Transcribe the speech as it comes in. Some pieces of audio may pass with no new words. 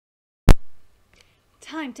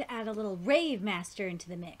Time to add a little Rave Master into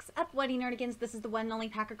the mix. Up, What Nerdigans, this is the one and only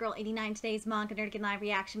Packer Girl 89. Today's Manga Nerdigan live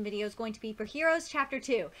reaction video is going to be for Heroes Chapter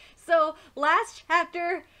 2. So, last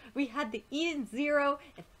chapter, we had the Eden Zero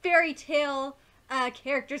and Fairy Tail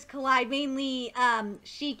characters collide, mainly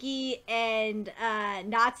Shiki and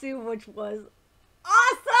Natsu, which was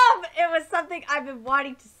awesome! It was something I've been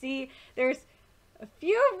wanting to see. There's a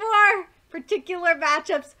few more particular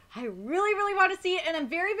matchups I really, really want to see it, and I'm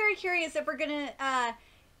very, very curious if we're gonna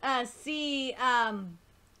see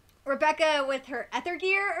Rebecca with her ether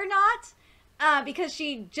gear or not, because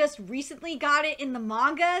she just recently got it in the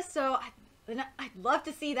manga, so I'd love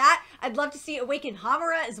to see that. I'd love to see Awaken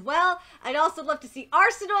Hamura as well. I'd also love to see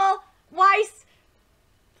Arsenal Weiss.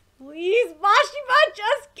 Please, Mashima,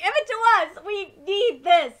 just give it to us. We need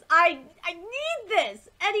this. I need this.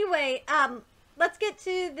 Anyway, let's get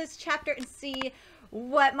to this chapter and see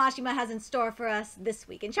what Mashima has in store for us this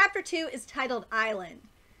week. And chapter 2 is titled Island.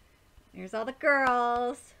 There's all the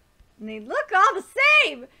girls. And they look all the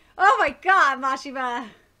same. Oh my god, Mashima.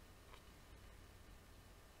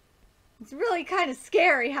 It's really kind of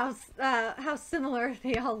scary how similar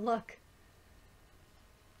they all look.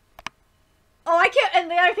 Oh, I can't, and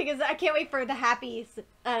the other thing is I can't wait for the Happies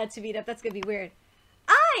to meet up. That's gonna be weird.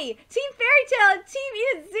 Team Fairy Tail and Team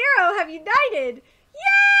Eden Zero have united.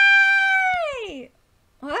 Yay!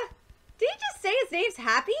 What? Did he just say his name's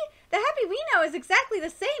Happy? The Happy we know is exactly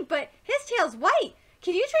the same, but his tail's white.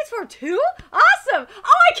 Can you transform too? Awesome!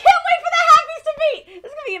 Oh, I can't wait for the Happies to meet!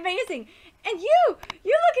 This is gonna be amazing. And you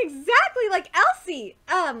look exactly like Elsie.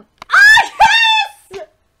 Yes! Yes!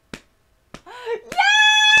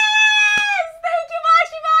 Thank you,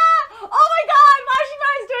 Mashima! Oh my god, Mashima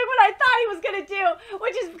is doing what I thought he was gonna do,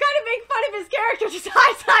 which is kind of make fun of his character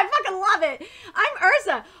design, so I fucking love it. I'm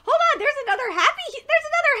Ursa. Hold on, there's another Happy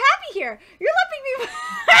here. You're lumping me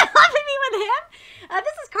lumping me with him?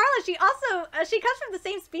 This is Carla. She also, she comes from the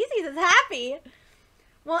same species as Happy.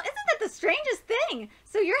 Well, isn't that the strangest thing?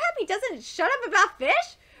 So your Happy doesn't shut up about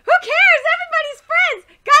fish? Who cares? Everybody's friends.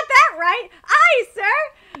 Got that right. Aye, sir.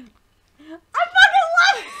 I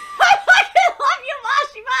fucking love you,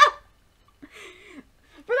 Mashima.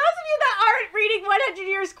 For those of you that aren't reading 100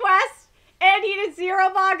 Years Quest and Eden Zero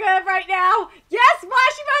manga right now, yes,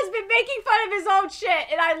 Mashima has been making fun of his own shit,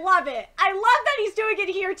 and I love it. I love that he's doing it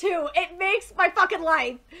here, too. It makes my fucking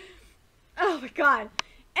life. Oh, my God.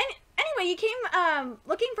 And anyway, you came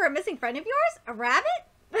looking for a missing friend of yours? A rabbit?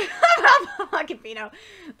 Fucking Pino.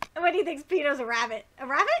 What do you think? Pino's a rabbit? A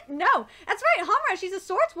rabbit? No. That's right, Hamura. She's a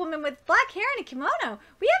swordswoman with black hair and a kimono.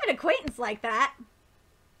 We have an acquaintance like that.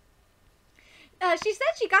 She said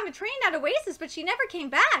she got trained at OASIS, but she never came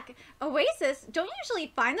back. OASIS? Don't you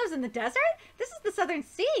usually find those in the desert? This is the Southern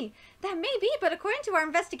Sea. That may be, but according to our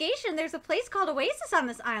investigation, there's a place called OASIS on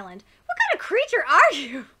this island. What kind of creature are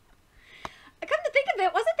you? Come to think of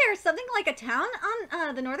it, wasn't there something like a town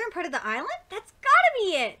on the northern part of the island? That's gotta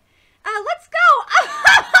be it. Let's go.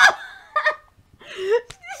 Fucking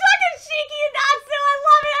Shiki and Natsu, I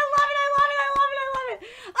love it, I love it, I love it, I love it, I love it.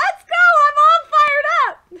 Let's go, I'm all fired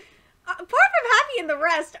up. Apart from Happy and the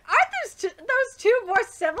rest, aren't those two more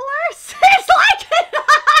similar? Seems like it.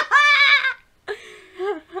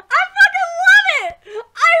 I fucking love it.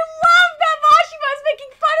 I love that Mashima is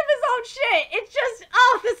making fun of his own shit. It's just,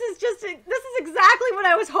 oh, this is exactly what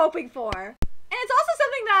I was hoping for. And it's also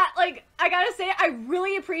something that, like, I gotta say, I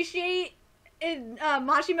really appreciate in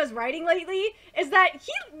Mashima's writing lately, is that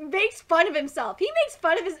he makes fun of himself. He makes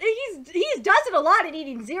fun of he does it a lot in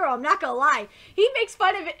Eden Zero, I'm not gonna lie. He makes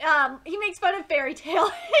fun of Fairy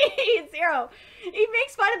Tail in Eden Zero. He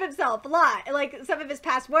makes fun of himself a lot, like some of his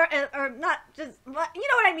past work, or not just, you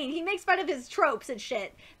know what I mean. He makes fun of his tropes and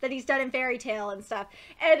shit that he's done in Fairy Tail and stuff.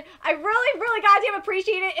 And I really, really goddamn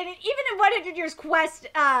appreciate it. And even in 100 Years Quest,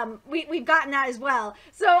 we've gotten that as well.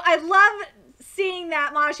 So I love seeing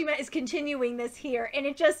that Mashima is continuing this here, and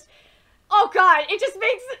it just, oh god, this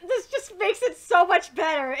just makes it so much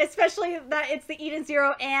better, especially that it's the Eden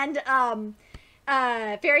Zero and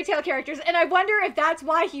Fairy Tail characters. And I wonder if that's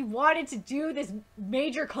why he wanted to do this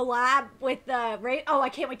major collab with Ray. Oh, I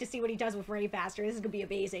can't wait to see what he does with Rave Master. This is gonna be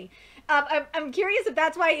amazing. I'm curious if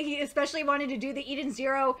that's why he especially wanted to do the Eden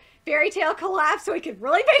Zero Fairy Tail collab, so he could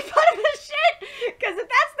really make fun of his shit, because if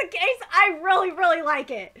that's the case, I really, really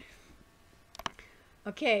like it.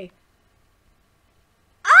 Okay.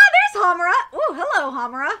 There's Hamura. Oh, hello,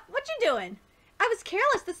 Hamura. What you doing? I was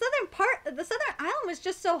careless. The southern island was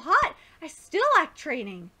just so hot. I still lack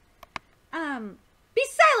training. Be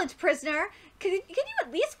silent, prisoner. Can you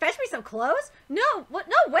at least fetch me some clothes? No, what?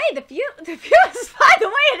 No way. The view is fine the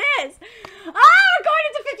way it is. Oh, we're going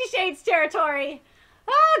into 50 Shades territory.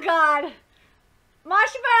 Oh, God.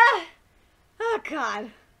 Mashiba! Oh,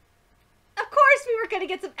 God. Of course we were going to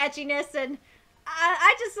get some etchiness, and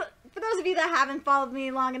I just, for those of you that haven't followed me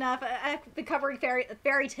long enough, I've been covering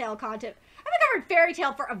fairy tale content. I've been covering fairy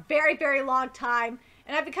tale for a very, very long time,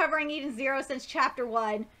 and I've been covering Eden Zero since chapter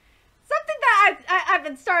 1. Something that I've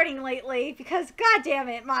been starting lately, because god damn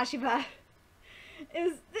it, Mashiba.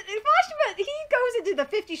 Mashiba, he goes into the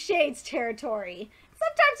 50 Shades territory.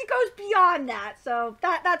 Sometimes he goes beyond that, so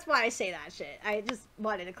that's why I say that shit. I just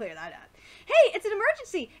wanted to clear that up. Hey, it's an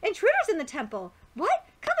emergency! Intruders in the temple! What?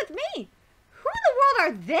 Come with me! Who in the world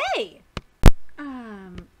are they?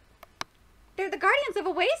 They're the guardians of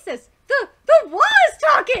OASIS! The wall is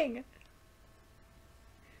talking!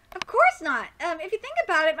 Of course not. If you think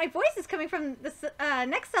about it, my voice is coming from the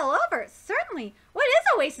next cell over. Certainly. What is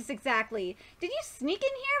OASIS exactly? Did you sneak in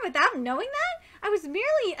here without knowing that? I was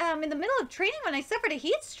merely in the middle of training when I suffered a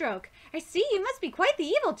heat stroke. I see you must be quite the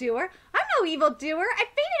evildoer. I'm no evildoer. I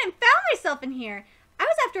fainted and found myself in here. I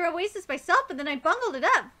was after OASIS myself, but then I bungled it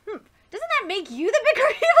up. Doesn't that make you the bigger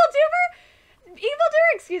evildoer?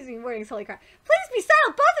 Excuse me, wording's holy crap. Please be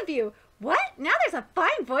silent, both of you. What? Now there's a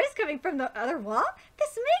fine voice coming from the other wall?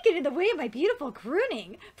 This may get in the way of my beautiful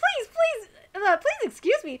crooning. Please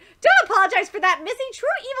excuse me. Don't apologize for that, Missy. True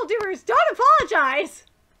evildoers don't apologize.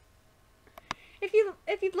 If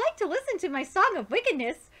you'd like to listen to my song of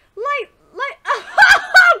wickedness, oh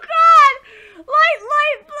god! Oh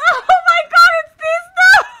my god, it's this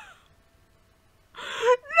now!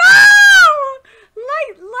 No!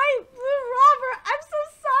 Light blue robber. I'm so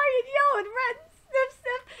sorry, and yellow and red.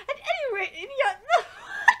 Sniff. At any rate, what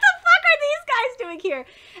the fuck are these guys doing here?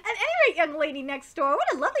 At any rate, young lady next door,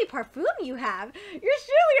 what a lovely parfum you have. You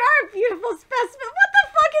surely are a beautiful specimen. What the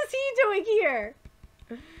fuck is he doing here?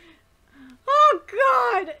 Oh,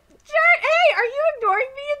 God. Jerk, hey, are you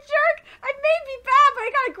ignoring me, you jerk? I may be bad, but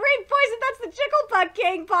I got a great voice, and that's the Jigglebug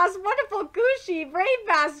Gang boss, wonderful Gushi, Rave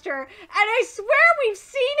Master. And I swear we've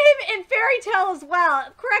seen him in Fairy Tale as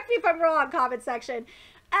well. Correct me if I'm wrong, comment section.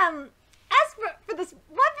 As for this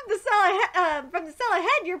one from the cell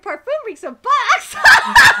ahead, your parfum reeks of box. Fucking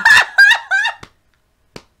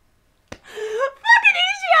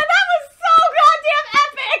Ishia, that was so goddamn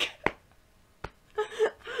epic!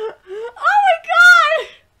 Oh my god!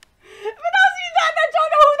 For those of you that don't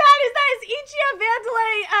know who that is Ichiya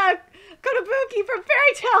Vandalay Kotobuki from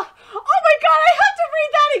Fairy Tail. Oh my god, I have to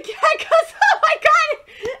read that again because, oh my god!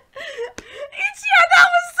 Ichiya, that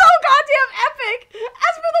was so goddamn epic!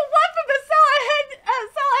 As for the one from the cell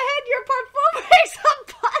ahead, your parfum makes a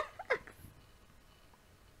butter.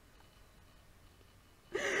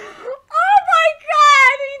 Oh my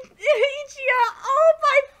god! Ichiya, oh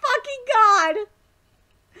my fucking god!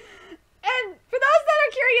 And for those that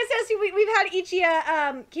are curious, as we've had Ichiya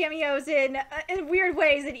cameos in weird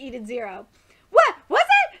ways in Eden Zero. What? Was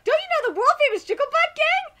it? Don't you know the world famous Jigglebug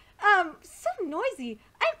Gang? So noisy.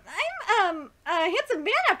 I'm a handsome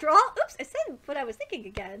man after all. Oops, I said what I was thinking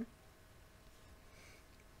again.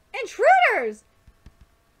 Intruders!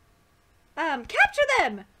 Capture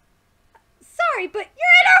them! Sorry, but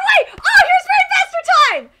you're in our way! Oh, here's Rain Master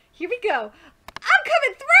time! Here we go. I'm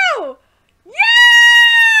coming through!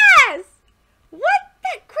 Yes! What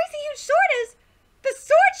that crazy huge sword is? The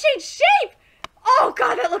sword changed shape! Oh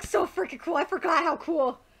god, that looks so freaking cool. I forgot how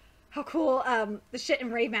cool the shit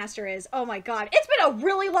in Rave Master is. Oh my god. It's been a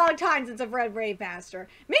really long time since I've read Rave Master.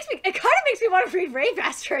 It kind of makes me want to read Rave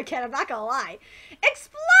Master again, I'm not gonna lie.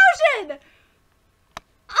 Explosion!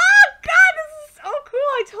 Oh god, this is so cool.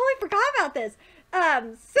 I totally forgot about this.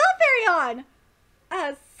 Silverion!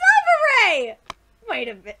 Silveray! Wait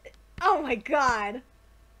a minute. Oh my god.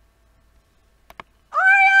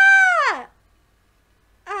 Arya!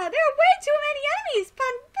 There are way too many enemies.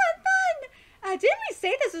 Fun. Didn't we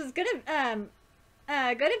say this was gonna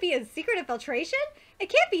be a secret infiltration? It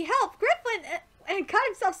can't be helped. Griffin and got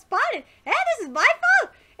himself spotted. And this is my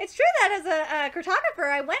fault. It's true that as a cartographer,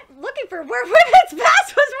 I went looking for where Women's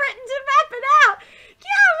Past was written to map it out.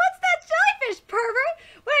 Yeah, what's that jellyfish, pervert?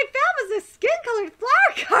 What I found was a skin-colored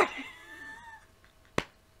flower garden.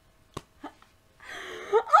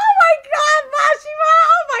 Oh my god, Mashima!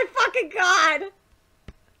 Oh my fucking god!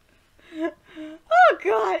 Oh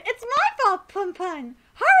god, it's my fault, Pun.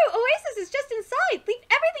 Haru, Oasis is just inside. Leave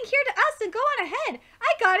everything here to us and go on ahead.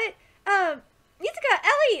 I got it. Mitsuka,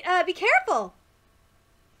 Ellie, be careful.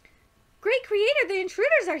 Great Creator, the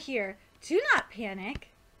intruders are here. Do not panic.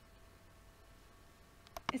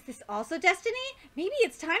 Is this also destiny? Maybe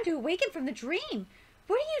it's time to awaken from the dream.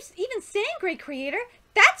 What are you even saying, Great Creator?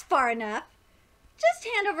 That's far enough. Just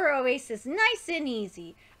hand over Oasis, nice and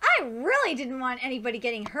easy. I really didn't want anybody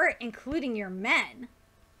getting hurt, including your men.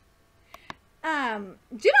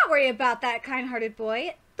 Do not worry about that, kind-hearted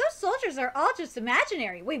boy. Those soldiers are all just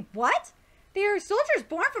imaginary. Wait, what? They are soldiers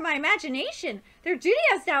born from my imagination. Their duty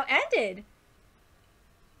has now ended.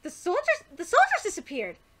 The soldiers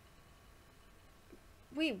disappeared.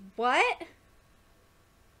 Wait, what?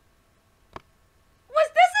 Was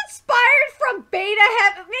this inspired from Beta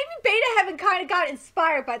Heaven? Maybe Beta Heaven kind of got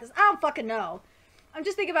inspired by this. I don't fucking know. I'm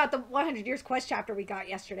just thinking about the 100 Years Quest chapter we got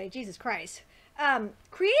yesterday. Jesus Christ. Great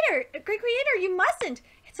creator, you mustn't.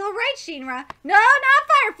 It's all right, Shinra. No, not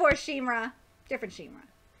Fire Force Shinra. Different Shinra.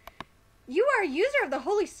 You are a user of the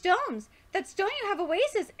Holy Stones. That stone you have,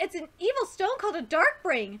 Oasis. It's an evil stone called a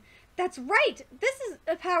Darkbrain. That's right. This is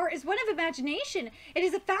a power is one of imagination. It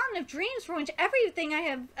is a fountain of dreams from which everything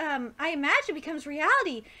I imagine becomes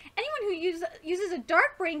reality. Anyone who uses a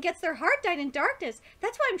Darkbrain gets their heart dyed in darkness.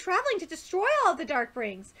 That's why I'm traveling to destroy all of the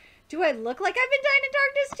Darkbrains. Do I look like I've been dyed in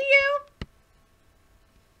darkness to you?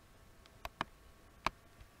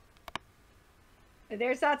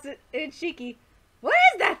 There's Satsu and Shiki. What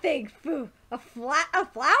is that thing? Foo. A flower?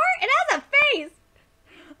 It has a face!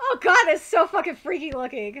 Oh god, that's so fucking freaky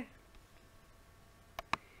looking.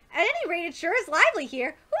 At any rate, it sure is lively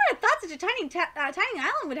here. Who would have thought such a tiny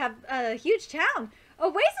island would have a huge town?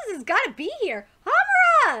 Oasis has got to be here.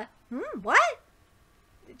 Hamura! What?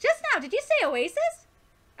 Just now, did you say Oasis?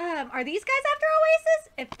 Are these guys after Oasis?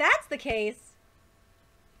 If that's the case,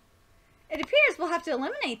 it appears we'll have to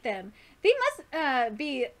eliminate them. They must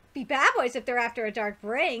be bad boys if they're after a dark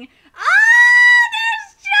ring. Ah!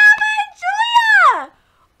 There's Java and Julia!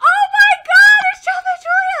 Oh my god, there's Java and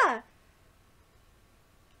Julia!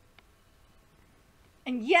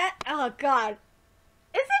 And yet, oh god.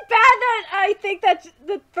 Is it bad that I think that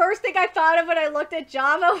the first thing I thought of when I looked at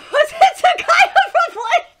Java was it's a guy from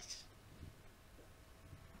Bleach?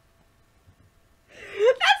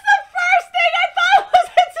 That's the first thing I thought was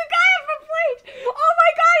it's a guy from Bleach. Oh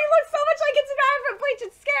my god, he looks so much like it's a guy from Bleach.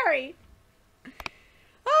 It's scary.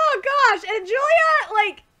 Oh gosh, and Julia,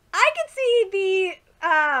 like, I can see the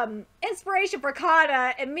inspiration for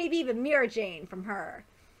Kana and maybe even Mira Jane from her.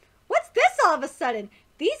 What's this all of a sudden?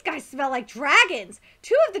 These guys smell like dragons.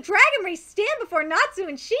 Two of the dragon race stand before Natsu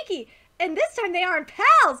and Shiki, and this time they aren't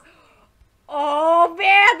pals. Oh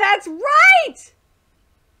man, that's right!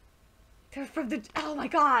 They're from the... Oh my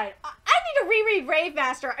god. I need to reread Rave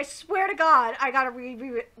Master. I swear to god, I gotta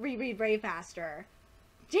reread Rave Master.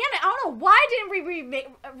 Damn it, I don't know why I didn't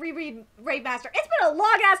reread Rave Master. It's been a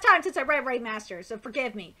long ass time since I read Rave Master, so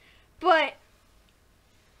forgive me. But...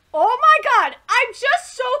 oh my god, I'm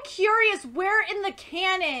just so curious where in the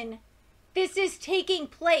canon this is taking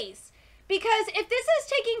place. Because if this is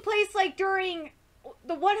taking place like during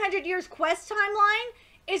the 100 Years Quest timeline,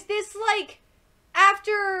 is this like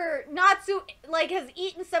after Natsu like has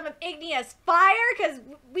eaten some of Igneous fire? Because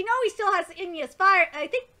we know he still has Igneous fire. I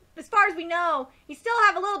think as far as we know, he still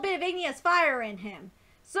have a little bit of Igneous fire in him.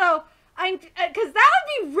 So because that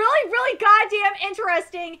would be really, really goddamn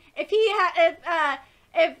interesting if he had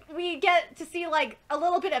if we get to see, like, a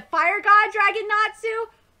little bit of Fire God Dragon Natsu.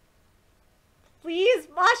 Please,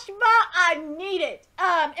 Mashima, I need it.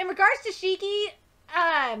 In regards to Shiki,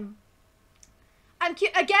 I'm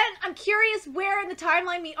curious where in the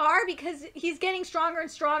timeline we are, because he's getting stronger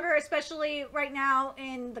and stronger, especially right now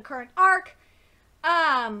in the current arc.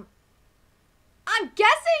 I'm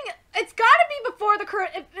guessing it's gotta be before the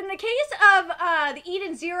current, in the case of, the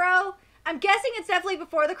Eden Zero, I'm guessing it's definitely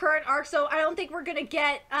before the current arc, so I don't think we're gonna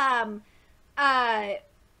get,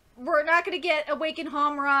 we're not gonna get Awaken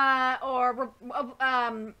Homura, or,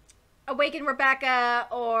 Awaken Rebecca,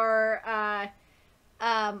 or,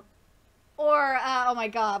 oh my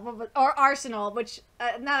god, or Arsenal, which,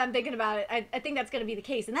 now that I'm thinking about it, I think that's gonna be the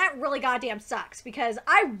case, and that really goddamn sucks, because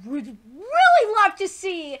I would really love to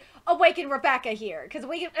see Awaken Rebecca here, because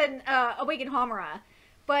Awaken Homura,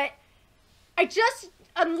 but I just...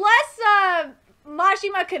 unless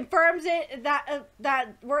Mashima confirms it that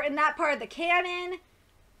we're in that part of the canon,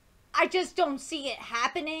 I just don't see it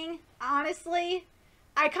happening, honestly.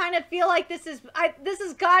 I kind of feel like this has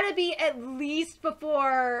got to be at least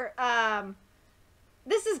before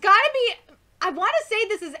this has got to be, I want to say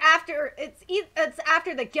this is after it's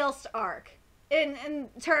after the Gilst arc in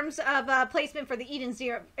terms of placement for the Eden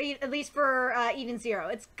Zero, at least for Eden Zero.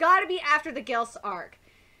 It's got to be after the Gilst arc.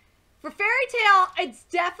 For Fairy Tail, it's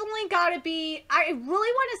definitely got to be... I really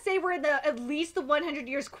want to say we're in at least the 100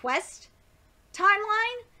 Years Quest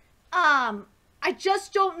timeline. I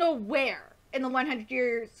just don't know where in the 100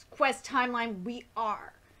 Years Quest timeline we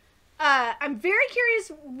are. I'm very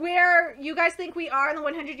curious where you guys think we are in the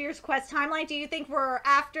 100 Years Quest timeline. Do you think we're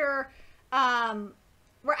after the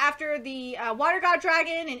Water God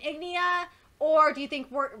Dragon and Ignea? Or do you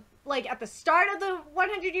think we're, like, at the start of the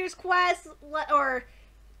 100 Years Quest? Or,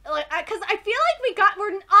 like, because I feel like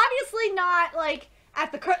we're obviously not, like,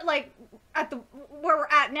 at the, where we're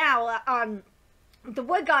at now on the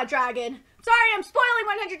Wood God Dragon. Sorry, I'm spoiling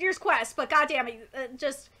 100 Years Quest, but goddamn it,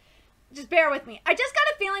 just bear with me. I just got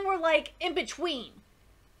a feeling we're, like, in between.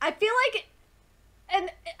 I feel like,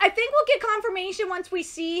 and I think we'll get confirmation once we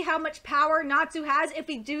see how much power Natsu has, if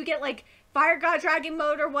we do get, like, Fire God Dragon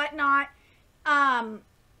mode or whatnot.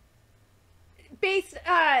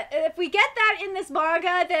 If we get that in this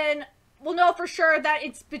manga, then we'll know for sure that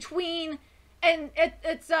it's between, and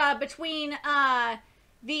it's between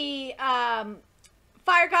the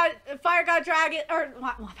Fire God Dragon, or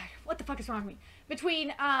what the fuck is wrong with me?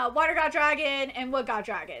 Between Water God Dragon and Wood God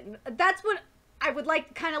Dragon. That's what I would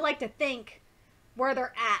kind of like to think where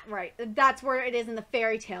they're at, right? That's where it is in the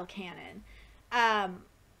fairy tale canon.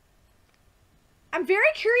 I'm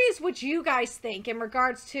very curious what you guys think in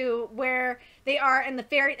regards to where they are in the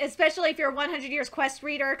fairy, especially if you're a 100 Years Quest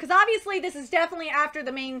reader, because obviously this is definitely after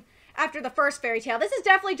the first fairy tale. This is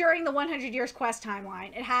definitely during the 100 Years Quest timeline.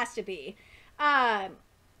 It has to be. I'm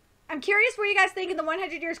curious where you guys think in the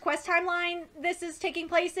 100 Years Quest timeline this is taking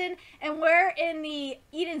place in, and where in the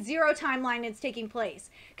Eden Zero timeline it's taking place.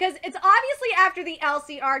 Because it's obviously after the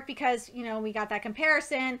Elsie arc, because, you know, we got that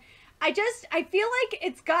comparison. I feel like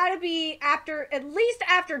it's gotta be at least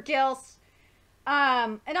after Gil's.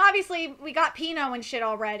 And obviously we got Pino and shit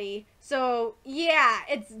already. So yeah,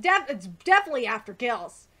 it's definitely after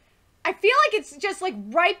Gil's. I feel like it's just like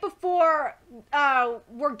right before, I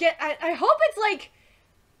hope it's like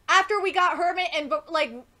after we got Hermit and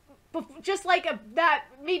like, just like that,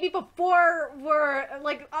 maybe before we're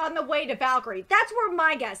like on the way to Valkyrie. That's where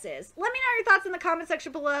my guess is. Let me know your thoughts in the comment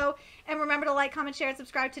section below. And remember to like, comment, share, and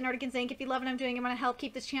subscribe to Nerdigans Inc. If you love what I'm doing and want to help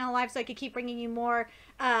keep this channel alive so I can keep bringing you more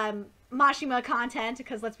Mashima content.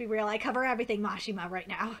 Because let's be real, I cover everything Mashima right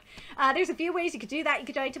now. There's a few ways you could do that. You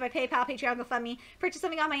could donate to my PayPal, Patreon, GoFundMe, purchase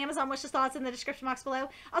something on my Amazon wishlist. All that's in the description box below.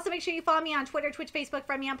 Also, make sure you follow me on Twitter, Twitch, Facebook,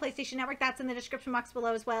 friend me on PlayStation Network. That's in the description box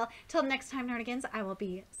below as well. Till next time, Nerdigans, I will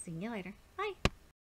be seeing you later.